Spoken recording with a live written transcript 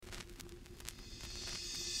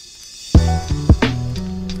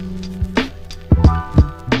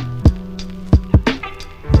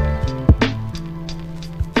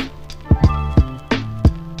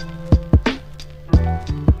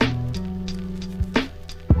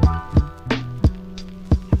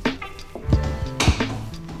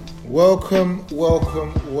Welcome to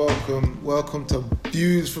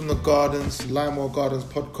Views from the Gardens, Limewell Gardens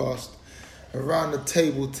podcast. Around the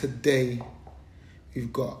table today,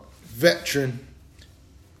 we've got veteran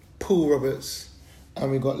Paul Roberts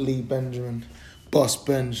and we've got Lee Benjamin, Boss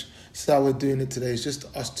Benj. So how we're doing it today. It's just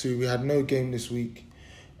us two. We had no game this week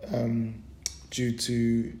due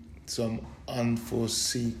to some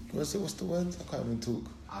unforeseen... What's the word? I can't even talk.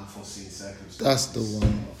 Unforeseen circumstances. That's the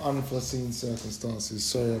one. Unforeseen circumstances.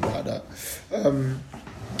 Sorry about that.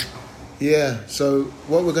 So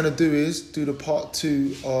what we're going to do is do the part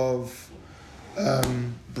 2 of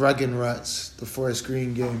bragging rights, the Forest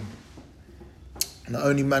Green game. And the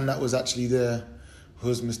only man that was actually there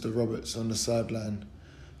was Mr. Roberts on the sideline,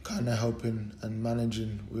 kind of helping and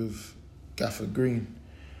managing with Gaffer Green.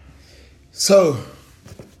 So,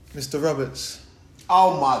 Mr. Roberts...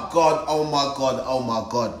 Oh my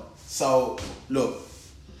God. So, look,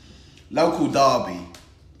 local derby,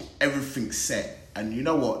 everything's set. And you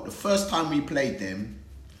know what? The first time we played them,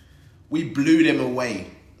 we blew them away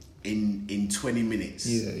in 20 minutes.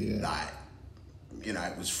 Yeah.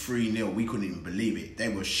 It was 3-0. We couldn't even believe it. They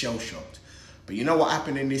were shell-shocked. But you know what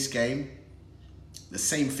happened in this game? The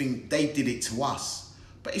same thing, they did it to us.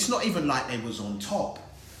 But it's not even like they was on top.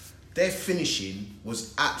 Their finishing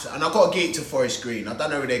was absolute, and I've got to give it to Forest Green. I don't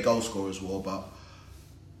know who their goal scorers were, but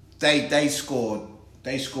they scored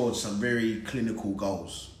some very clinical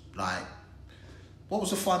goals. Like, what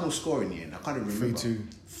was the final score in the end? I can't even remember.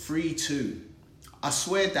 3-2. I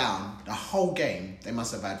swear down, the whole game, they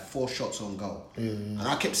must have had 4 shots on goal. Yeah. And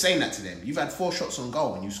I kept saying that to them. You've had 4 shots on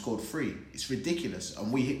goal and you scored 3. It's ridiculous. And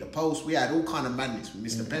we hit the post. We had all kind of madness. We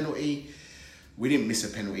missed a penalty. We didn't miss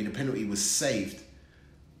a penalty. The penalty was saved.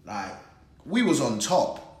 Like, we was on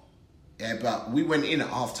top, but we went in at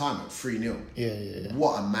half-time at 3-0. Yeah.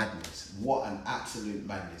 What a madness. What an absolute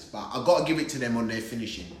madness. But I've got to give it to them on their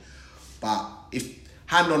finishing. But if,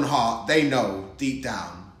 hand on heart, they know, deep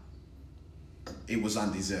down, it was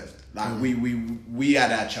undeserved. Like, we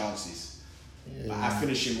had our chances. Yeah. But our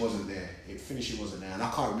finishing wasn't there. And I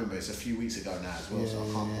can't remember. It's a few weeks ago now as well, so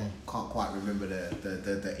I can't quite remember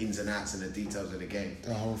the ins and outs and the details of the game.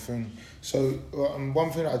 The whole thing. So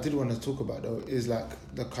one thing that I did want to talk about though is like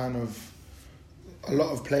the kind of, a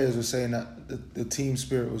lot of players were saying that the team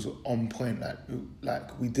spirit was on point.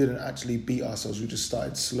 Like we didn't actually beat ourselves. We just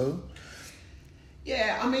started slow.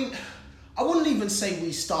 Yeah, I mean, I wouldn't even say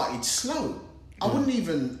we started slow. I wouldn't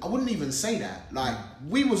even say that. Like,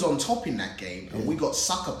 we was on top in that game and we got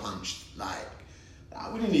sucker punched. Like,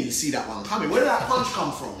 we didn't even see that one coming. Where did that punch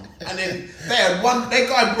come from? And then that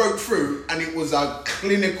guy broke through and it was a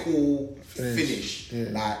clinical finish. Yeah.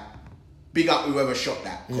 Like, big up whoever shot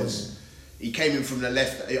that, because he came in from the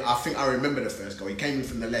left. I think I remember the first goal. He came in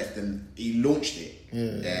from the left and he launched it.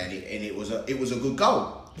 Yeah. And it was a good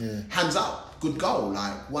goal. Yeah. Hands up, good goal.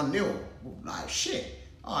 Like 1-0. Like, shit.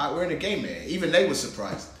 All right, we're in a game here. Even they were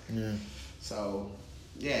surprised. Yeah. So,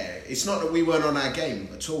 it's not that we weren't on our game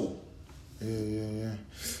at all. Yeah.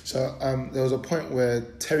 So, there was a point where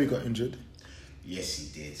Terry got injured. Yes,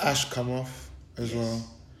 he did. Ash come off as well.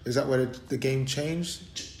 Is that where the game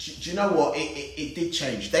changed? Do you know what? It did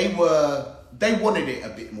change. They wanted it a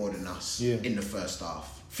bit more than us in the first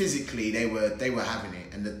half. Physically, they were having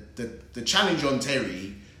it, and the challenge on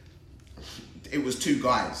Terry, it was 2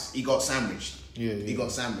 guys. He got sandwiched. He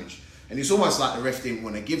got sandwiched. And it's almost like the ref didn't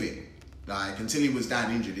want to give it. Like, until he was down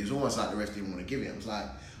injured, it's almost like the ref didn't want to give it. I was like,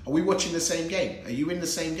 are we watching the same game? Are you in the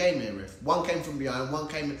same game here, ref? One came from behind, one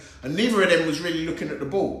came... And neither of them was really looking at the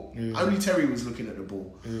ball. Yeah. Only Terry was looking at the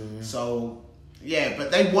ball. Yeah. So,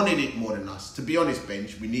 but they wanted it more than us. To be honest,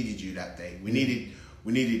 Benj, we needed you that day. We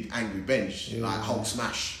needed angry Benj, like Hulk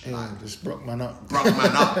smash. Yeah, like, just broke man up.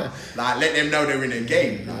 Like, let them know they're in a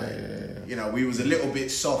game. You know, we was a little bit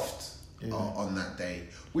soft. On that day,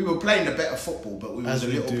 we were playing the better football, but we was a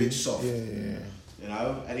little bit soft. You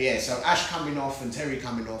know, and so Ash coming off and Terry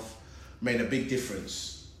coming off made a big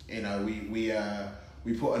difference. You know,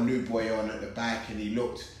 we put a new boy on at the back, and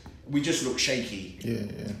we just looked shaky.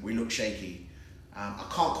 We looked shaky. I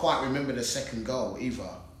can't quite remember the second goal either.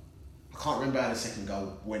 I can't remember how the second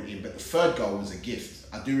goal went in, but the third goal was a gift.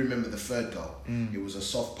 I do remember the third goal. It was a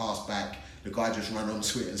soft pass back. The guy just ran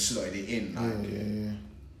onto it and slotted it in.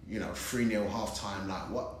 You know, 3-0 half-time, like,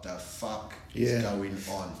 what the fuck is going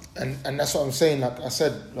on? And that's what I'm saying. Like I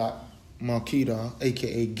said, like, Marquita,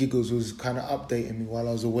 a.k.a. Giggles, was kind of updating me while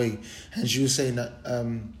I was away. And she was saying that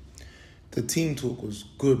the team talk was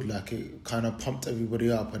good. Like, it kind of pumped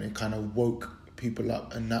everybody up and it kind of woke people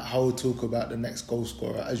up. And that whole talk about the next goal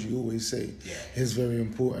scorer, as you always say, is very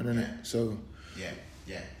important, isn't it? So...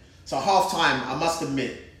 So half-time, I must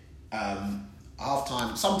admit... half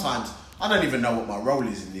time. Sometimes I don't even know what my role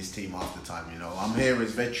is in this team half the time. You know, I'm here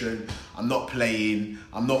as veteran. I'm not playing.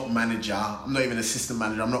 I'm not manager. I'm not even assistant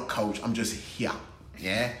manager. I'm not coach. I'm just here.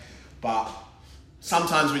 Yeah, but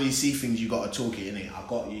sometimes when you see things, you got to talk it,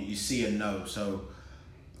 innit? You see and know. So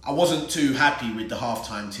I wasn't too happy with the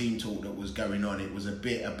halftime team talk that was going on. It was a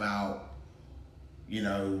bit about, you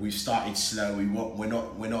know, we've started slow.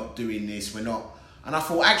 We're not doing this. We're not. And I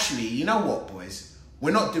thought, actually, you know what, boys?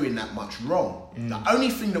 We're not doing that much wrong. The only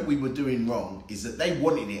thing that we were doing wrong is that they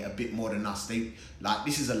wanted it a bit more than us.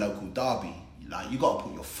 This is a local derby. Like, you got to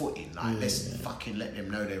put your foot in. Like, let's fucking let them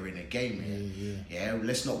know they're in a game here. Yeah,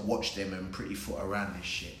 let's not watch them and pretty foot around this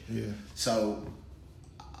shit. Yeah. So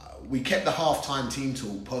we kept the halftime team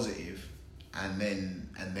talk positive, and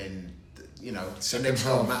then you know, second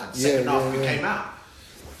half we came out.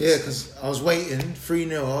 Yeah, because I was waiting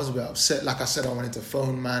 3-0. I was a bit upset. Like I said, I wanted to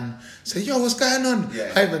phone man, say, yo, what's going on?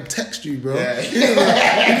 Yeah. I even text you, bro. Yeah. You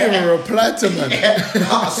didn't even reply to man. Yeah.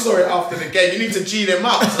 I saw it after the game. You need to G them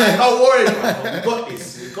up. Like, don't worry, man. We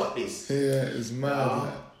got this. Yeah, it's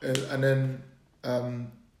mad. And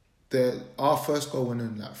then our first goal went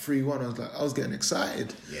in like 3-1. I was getting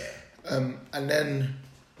excited. Yeah. And then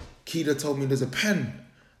Keita told me there's a pen.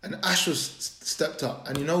 And Ash was stepped up,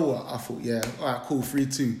 and you know what? I thought, yeah, all right, cool,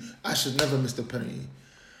 3-2. Ash has never missed a penalty.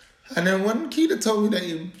 And then when Keita told me that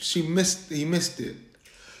he missed it.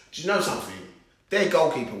 Do you know something? Their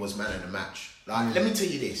goalkeeper was man of the match. Like, let me tell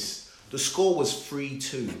you this: the score was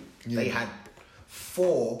 3-2. Yeah. They had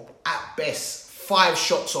 4, at best, 5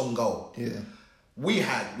 shots on goal. Yeah, we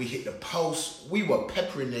hit the post. We were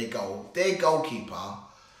peppering their goal. Their goalkeeper,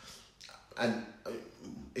 and.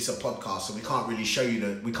 It's a podcast, so we can't really show you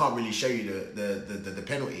the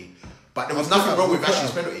penalty. But there was nothing wrong with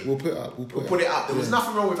Ash's penalty. We'll put it up. There was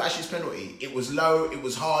nothing wrong with Ash's penalty. It was low, it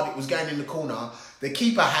was hard, it was going in the corner. The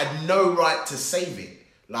keeper had no right to save it.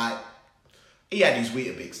 Like, he had his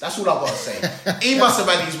Weetabix. That's all I've got to say. He must have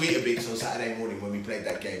had his Weetabix on Saturday morning when we played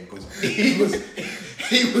that game, because he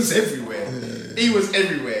was everywhere. He was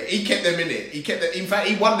everywhere. He kept them in it. In fact,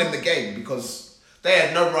 he won them the game because they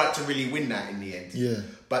had no right to really win that in the end. Yeah.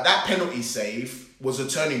 But that penalty save was a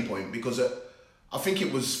turning point, because I think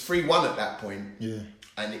it was 3-1 at that point. Yeah.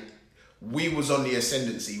 And we was on the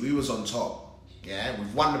ascendancy. We was on top. Yeah.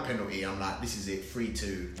 We've won the penalty. I'm like, this is it.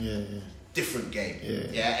 3-2. Yeah. Different game.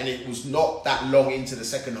 Yeah. And it was not that long into the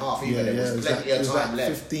second half either. There was plenty of time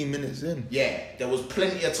left. 15 minutes in. Yeah. There was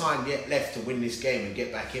plenty of time yet left to win this game and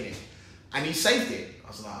get back in it. And he saved it. I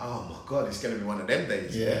was like, oh my God, it's going to be one of them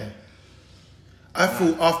days. Yeah. I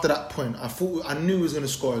thought after that point, I knew he was going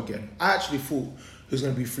to score again. I actually thought it was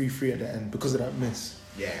going to be 3-3 at the end because of that miss.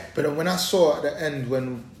 Yeah. But then when I saw at the end,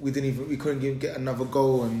 when we couldn't get another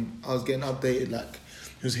goal, and I was getting updated, like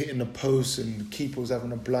he was hitting the post and the keeper was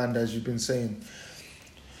having a blind, as you've been saying.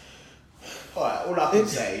 All I can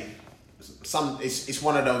say, it's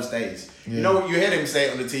one of those days. Yeah. You know what, you hear them say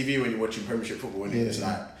it on the TV when you're watching Premiership football, and it's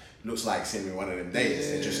like, looks like seeing one of them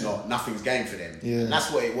days. They're just nothing's game for them. Yeah. And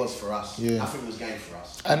that's what it was for us. Yeah. Nothing was game for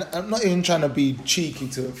us. And I'm not even trying to be cheeky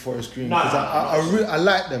to Forest Green, because I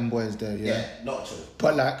like them boys there. Yeah, not at all.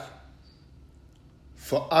 But like,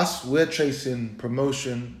 for us, we're chasing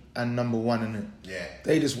promotion and number 1 in it. Yeah.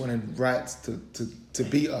 They just wanted rights to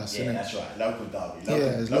beat us. Yeah, that's right. Local derby.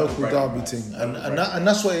 It's local derby thing. And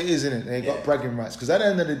that's what it is, innit? They got bragging rights. Because at the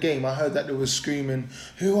end of the game, I heard that they were screaming,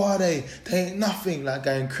 who are they? They ain't nothing, like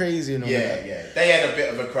going crazy and all that. Yeah. They had a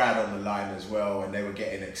bit of a crowd on the line as well, and they were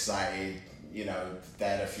getting excited. You know, they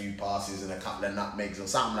had a few passes and a couple of nutmegs or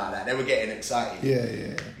something like that. They were getting excited.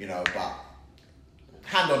 Yeah. You know, but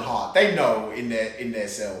hand on heart, they know in their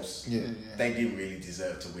selves they didn't really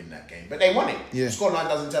deserve to win that game, but they won it. Yeah. The scoreline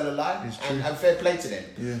doesn't tell a lie, and fair play to them.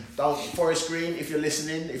 Yeah. Don't, Forest Green, if you're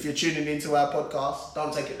listening, if you're tuning into our podcast,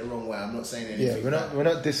 don't take it the wrong way. I'm not saying anything. Yeah, we're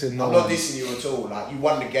not dissing. I'm not dissing you at all. Like, you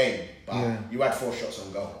won the game, but you had 4 shots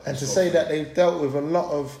on goal. And to say that they've dealt with a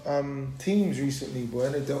lot of teams recently, boy.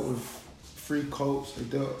 They dealt with 3 Colts. They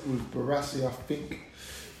dealt with Barassi, I think.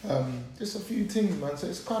 Just a few teams, man. So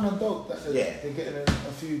it's kind of dope that they're getting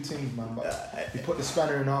a few teams, man. But you put the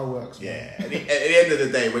spanner in our works, man. Yeah. At the end of the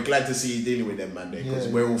day, we're glad to see you dealing with them, man. Because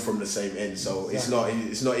we're all from the same end. So it's not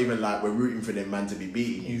even like we're rooting for them, man, to be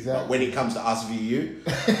beating you. Exactly. But when it comes to us v you,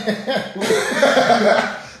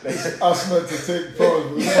 us not to take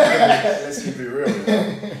pros. Let's keep it real.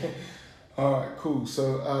 All right, cool.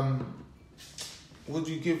 So, who would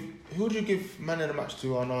you give man of the match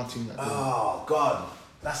to on our team that day? Oh God.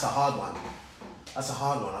 That's a hard one. I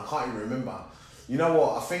can't even remember. You know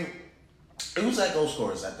what? I think, who was that goal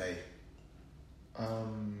scorers that day? I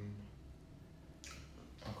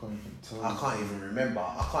can't even tell. I can't even remember.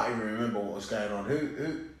 I can't even remember what was going on. Who?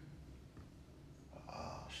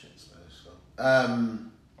 Oh shit! Let's go.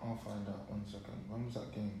 I'll find out 1 second. When was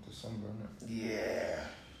that game? December, isn't it? Yeah.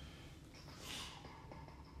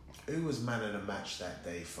 Who was man of the match that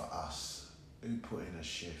day for us? Who put in a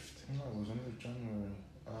shift? No, it wasn't. It was January.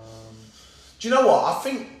 Do you know what? I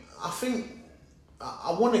think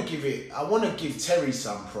I want to give Terry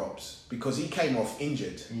some props because he came off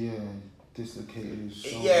injured. Yeah, dislocated his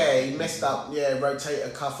shoulder. Yeah, he messed up. Yeah,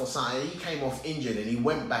 rotator cuff or something. He came off injured and he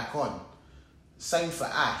went back on. Same for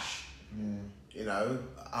Ash. Yeah. You know,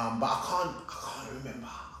 but I can't remember.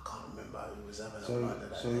 I can't remember who was having a run of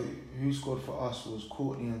that. So who scored for us was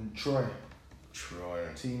Courtney and Troy.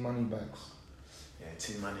 Team Moneybags. Yeah,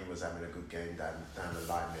 Team Money was having a good game down the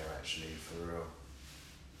line there, actually, for real.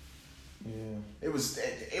 Yeah. It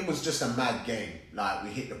was just a mad game. Like,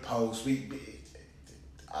 we hit the post.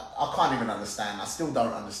 I can't even understand. I still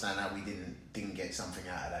don't understand how we didn't get something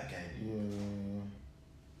out of that game.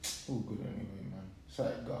 Yeah. All good anyway, man. So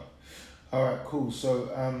it go. All right, cool. So,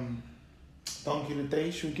 Donkey of the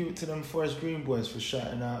Day, should we give it to them Forest Green boys for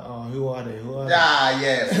shouting out? Who are they?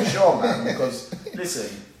 Yeah, for sure, man. Because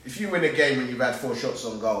listen, if you win a game and you've had 4 shots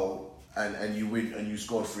on goal and you win and you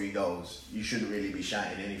scored 3 goals, you shouldn't really be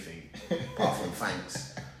shouting anything apart from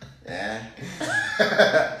thanks. Yeah,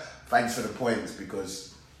 thanks for the points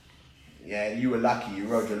because you were lucky. You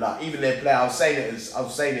rode your luck. Even their player, I was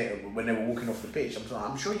saying it when they were walking off the pitch.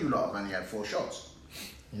 I'm sure you lot have only had 4 shots.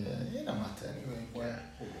 Yeah, it don't matter anyway. Yeah.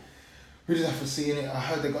 We just have to see in it. I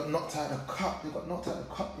heard they got knocked out of the cup. They got knocked out of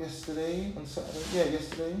the cup yesterday on Saturday. Yeah,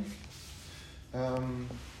 yesterday.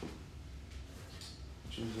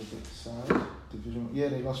 Which is a bit sad. Division. Yeah,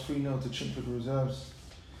 they lost 3-0 to Chingford Reserves.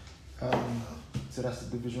 So that's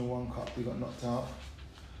the Division 1 cup. They got knocked out.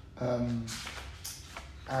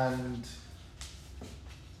 And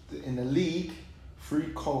in the league,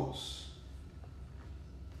 3 Colts.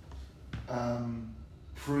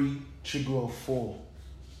 3 Chigwell 4.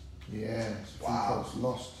 Yeah, 3 Colts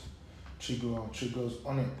lost. Chigwell's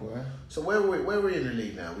on it, boy. So where are we in the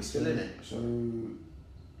league now? We still in it? So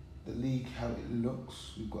the league, how it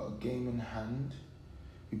looks, we've got a game in hand.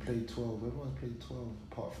 We played 12. Everyone's played 12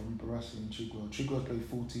 apart from Barassi and Chigwell. Chigwell's played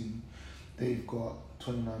 14. They've got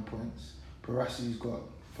 29 points. Barassi's got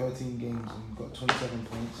 13 games and got 27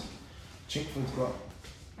 points. Chingford's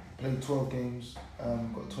played 12 games,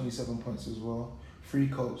 got 27 points as well. 3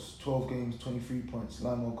 Colts, 12 games, 23 points.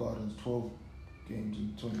 Limewell Gardens, 12 games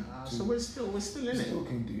and 22. So we're still in it. We still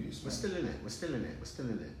can do this, man. We're still in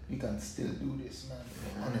it. We can still do this, man.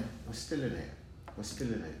 On it. We're still in it.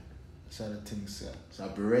 That's how the thing's set. So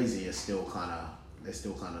Baresi are still kind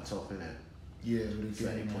of top, innit? Yeah,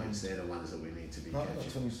 30 points. They're the ones that we need to be catching. We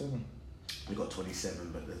got 27. We got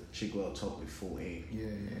 27, but the Chigwell top with 14. Yeah.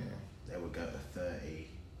 They would go to 30.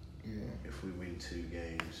 Yeah. If we win 2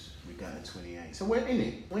 games, we go to 28. So we're in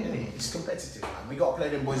it. It's competitive, man. We got to play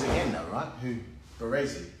them boys again, though, right? Who?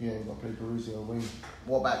 Baresi. Yeah, we got to play Baresi away.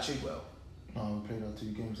 What about Chigwell? No, we played our 2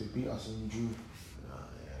 games. They beat us and drew. Oh,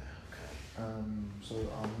 yeah, okay. So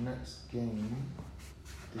our next game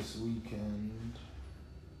this weekend,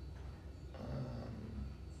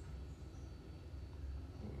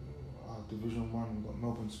 our Division 1, we got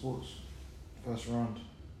Melbourne Sports, first round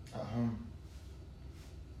at home.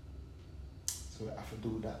 So we have to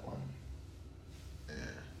do that one. Yeah.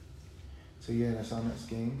 So yeah, that's our next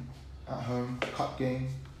game. At home, cup game,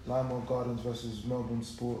 Limewell Gardens versus Melbourne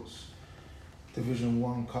Sports. Division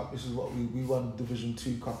 1 cup. This is what we won Division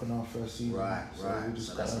 2 cup in our first season. Right. We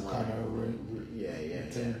just got kind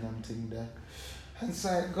of thing there. And so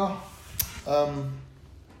it go.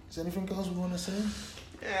 Is there anything else we want to say?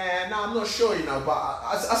 Yeah, no, I'm not sure, but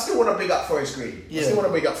I still want to big up Forest Green. Yeah. I still want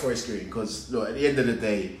to big up Forest Green because, look, at the end of the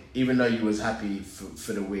day, even though you was happy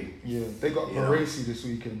for the win. Yeah, they got Barasi this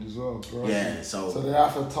weekend as well, bro. Yeah, so they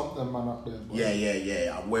have to top them man up there, boy.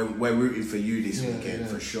 Yeah. We're rooting for you this weekend,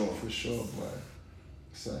 for sure. For sure, boy.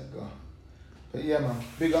 So go. But yeah, man,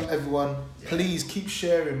 big up everyone. Yeah. Please keep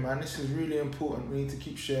sharing, man. This is really important. We need to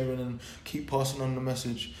keep sharing and keep passing on the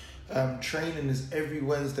message. Training is every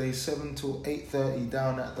Wednesday, 7 till 8:30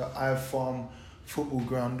 down at the iFarm football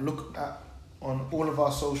ground. Look on all of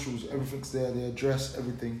our socials. Everything's there. The address,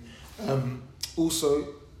 everything. Also,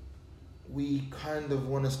 we kind of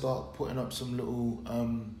want to start putting up some little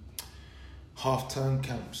half-term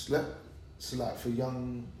camps. So like for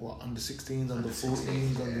young, under 16s, under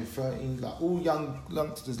 14s, under 13s, like all young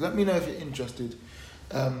youngsters. Let me know if you're interested.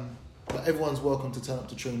 But everyone's welcome to turn up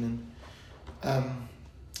to training.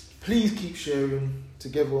 Please keep sharing.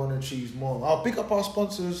 Together on Achieves More. I'll pick up our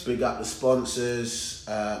sponsors. Big up the sponsors.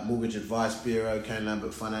 Mortgage Advice Bureau, Ken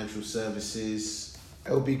Lambert Financial Services.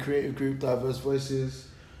 LB Creative Group, Diverse Voices.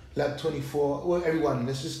 Lab 24. Well, everyone,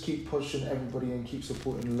 let's just keep pushing everybody and keep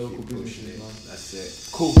supporting the local businesses, man. That's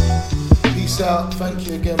it. Cool. Peace out. Thank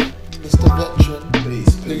you again, Mr. Veteran.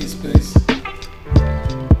 Peace. Peace.